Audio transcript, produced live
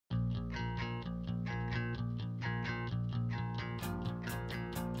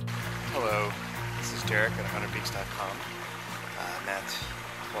Hello, this is Derek at 100beaks.com.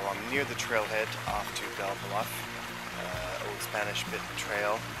 I'm near the trailhead off to Bluff, Old Spanish Bit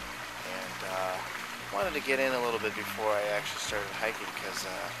Trail, and wanted to get in a little bit before I actually started hiking because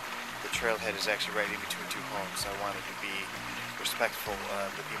the trailhead is actually right in between two homes, so I wanted to be respectful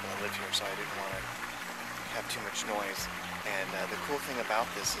of the people that live here, so I didn't want to have too much noise. And the cool thing about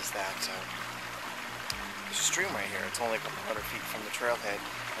this is that there's a stream right here. It's only a couple hundred feet from the trailhead,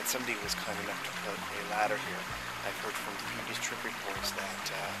 and somebody was kind enough to put a ladder here. I've heard from previous trip reports that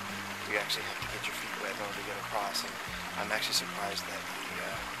you actually have to get your feet wet in order to get across, and I'm actually surprised that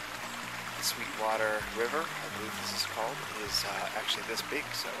the Sweetwater River, I believe this is called, is actually this big,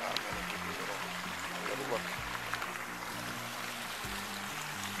 so I'm going to give you a little look.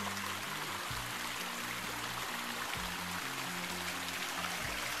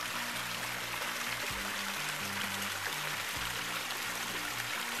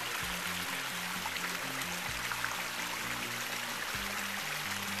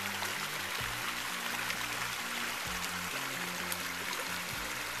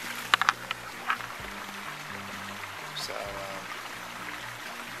 So,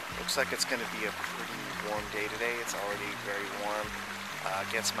 looks like it's going to be a pretty warm day today. It's already very warm.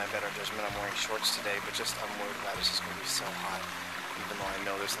 Against my better judgment, I'm wearing shorts today, but I'm worried about it's just going to be so hot, even though I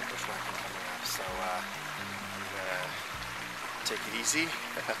know there's some bushwhacking coming up. So, I'm going to take it easy,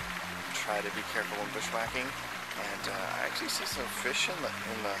 try to be careful when bushwhacking, and I actually see some fish in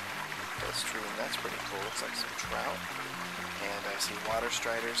the stream. That's pretty cool. Looks like some trout, and I see water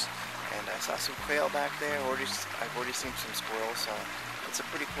striders. And I saw some quail back there. I've already seen some squirrels, so it's a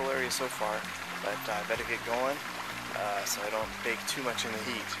pretty cool area so far. But I better get going so I don't bake too much in the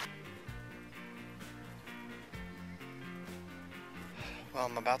heat. Well,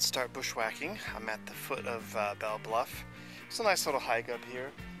 I'm about to start bushwhacking. I'm at the foot of Bluff. It's a nice little hike up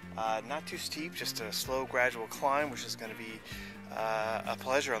here. Not too steep, just a slow, gradual climb, which is going to be a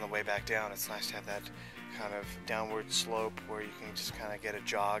pleasure on the way back down. It's nice to have that kind of downward slope where you can just kind of get a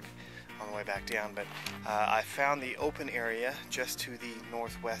jog on the way back down. But I found the open area just to the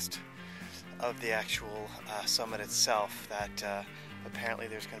northwest of the actual summit itself that apparently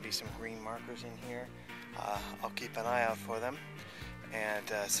there's going to be some green markers in here. I'll keep an eye out for them, and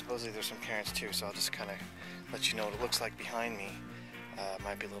supposedly there's some cairns too, so I'll just kind of let you know what it looks like behind me.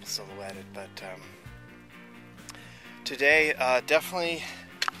 Might be a little silhouetted, but today definitely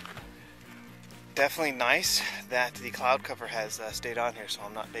nice that the cloud cover has stayed on here, so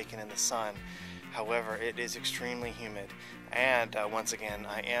I'm not baking in the sun. However, it is extremely humid, and once again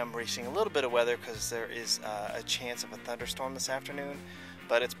I am racing a little bit of weather because there is a chance of a thunderstorm this afternoon,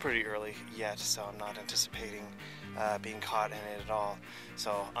 but it's pretty early yet, so I'm not anticipating being caught in it at all.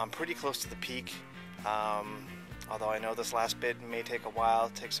 So I'm pretty close to the peak, although I know this last bit may take a while,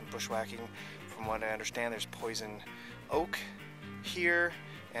 take some bushwhacking. From what I understand, there's poison oak here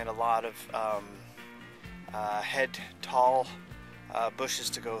and a lot of head tall bushes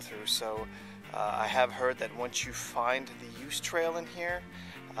to go through. So I have heard that once you find the use trail in here,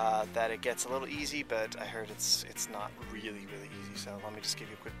 that it gets a little easy, but I heard it's not really easy. So let me just give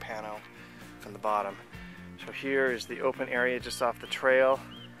you a quick pano from the bottom. So here is the open area just off the trail,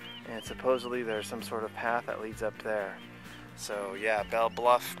 and supposedly there's some sort of path that leads up there. So yeah,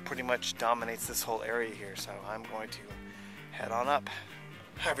 Bluff pretty much dominates this whole area here, so I'm going to head on up.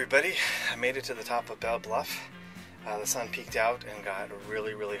 Hi everybody, I made it to the top of Bluff. The sun peaked out and got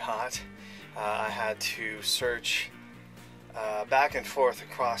really hot. I had to search back and forth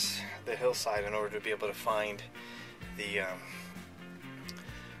across the hillside in order to be able to find the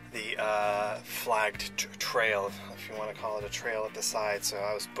flagged trail, if you want to call it a trail, at the side. So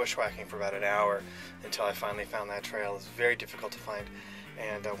I was bushwhacking for about an hour until I finally found that trail. It was very difficult to find,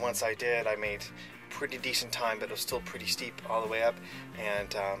 and once I did, I made pretty decent time, but it was still pretty steep all the way up,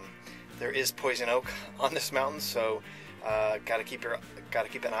 and there is poison oak on this mountain, so gotta keep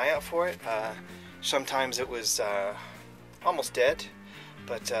an eye out for it. Sometimes it was almost dead,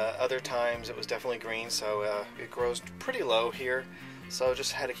 but other times it was definitely green, so it grows pretty low here, so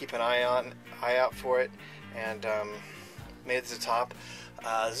just had to keep an eye out for it, and made it to the top.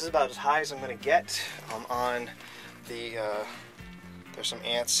 This is about as high as I'm going to get. I'm on the there's some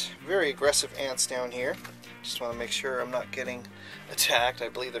ants, very aggressive ants down here. Just want to make sure I'm not getting attacked. I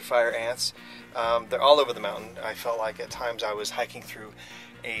believe they're fire ants. They're all over the mountain. I felt like at times I was hiking through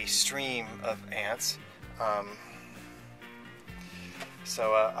a stream of ants.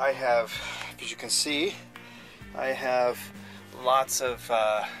 So I have, as you can see, I have lots of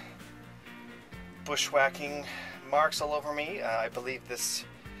bushwhacking marks all over me. I believe this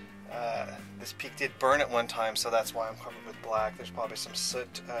This peak did burn at one time, so that's why I'm covered with black. There's probably some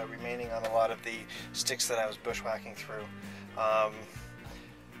soot remaining on a lot of the sticks that I was bushwhacking through.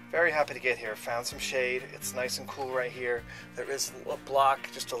 Very happy to get here. Found some shade. It's nice and cool right here. There is a block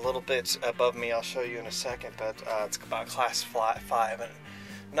just a little bit above me. I'll show you in a second, but it's about class 5 and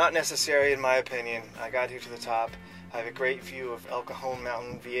not necessary in my opinion. I got here to the top. I have a great view of El Cajon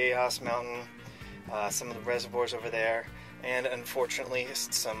Mountain, Viejas Mountain, some of the reservoirs over there, and unfortunately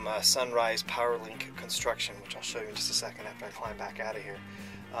some Sunrise Power Link construction, which I'll show you in just a second after I climb back out of here.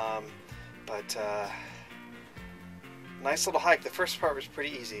 Nice little hike. The first part was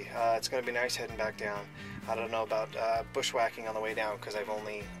pretty easy. It's going to be nice heading back down. I don't know about bushwhacking on the way down because I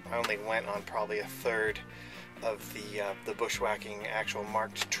only went on probably a third of the bushwhacking actual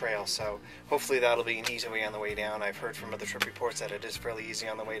marked trail, so hopefully that'll be an easy way on the way down. I've heard from other trip reports that it is fairly easy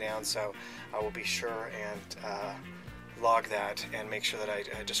on the way down, so I will be sure and log that and make sure that I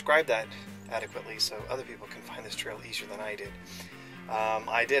describe that adequately so other people can find this trail easier than I did.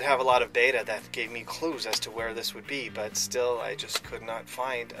 I did have a lot of data that gave me clues as to where this would be, but still I just could not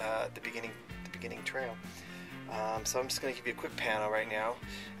find the beginning trail. So I'm just going to give you a quick panel right now.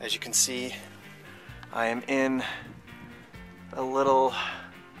 As you can see, I am in a little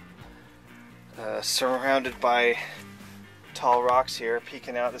surrounded by tall rocks here,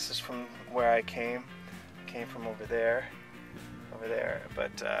 peeking out. This is from where I came. I came from over there,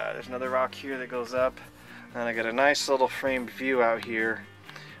 but there's another rock here that goes up, and I got a nice little framed view out here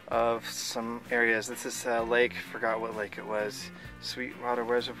of some areas. This is a lake, forgot what lake it was. Sweetwater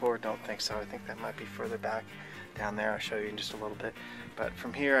Reservoir, don't think so. I think that might be further back down there. I'll show you in just a little bit. But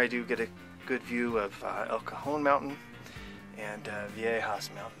from here I do get a good view of El Cajon Mountain and Viejas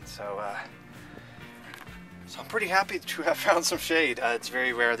Mountain. So I'm pretty happy to have found some shade. It's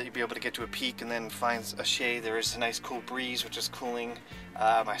very rare that you'll be able to get to a peak and then find a shade. There is a nice cool breeze which is cooling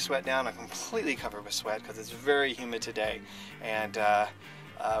my sweat down. I'm completely covered with sweat because it's very humid today, and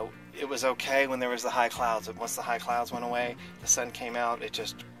it was okay when there was the high clouds. But once the high clouds went away, the sun came out, it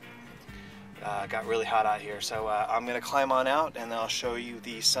just got really hot out here. So I'm going to climb on out and I'll show you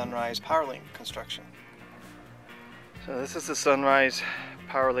the Sunrise Power Link construction. So this is the Sunrise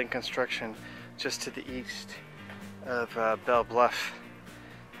Power Link construction just to the east of Bluff.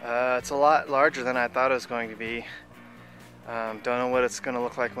 It's a lot larger than I thought it was going to be. Don't know what it's going to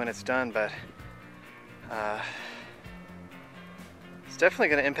look like when it's done, but it's definitely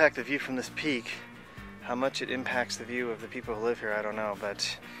going to impact the view from this peak. How much it impacts the view of the people who live here, I don't know,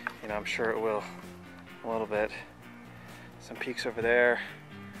 but you know, I'm sure it will a little bit. Some peaks over there.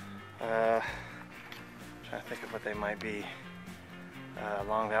 Trying to think of what they might be.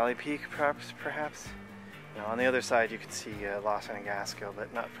 Long Valley Peak, perhaps. You know, on the other side, you can see Lawson and Gaskill,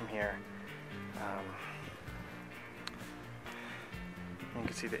 but not from here. You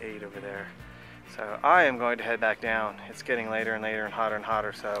can see the 8 over there. So I am going to head back down. It's getting later and later and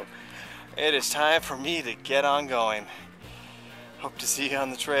hotter, so it is time for me to get on going. Hope to see you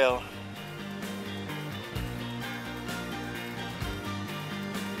on the trail.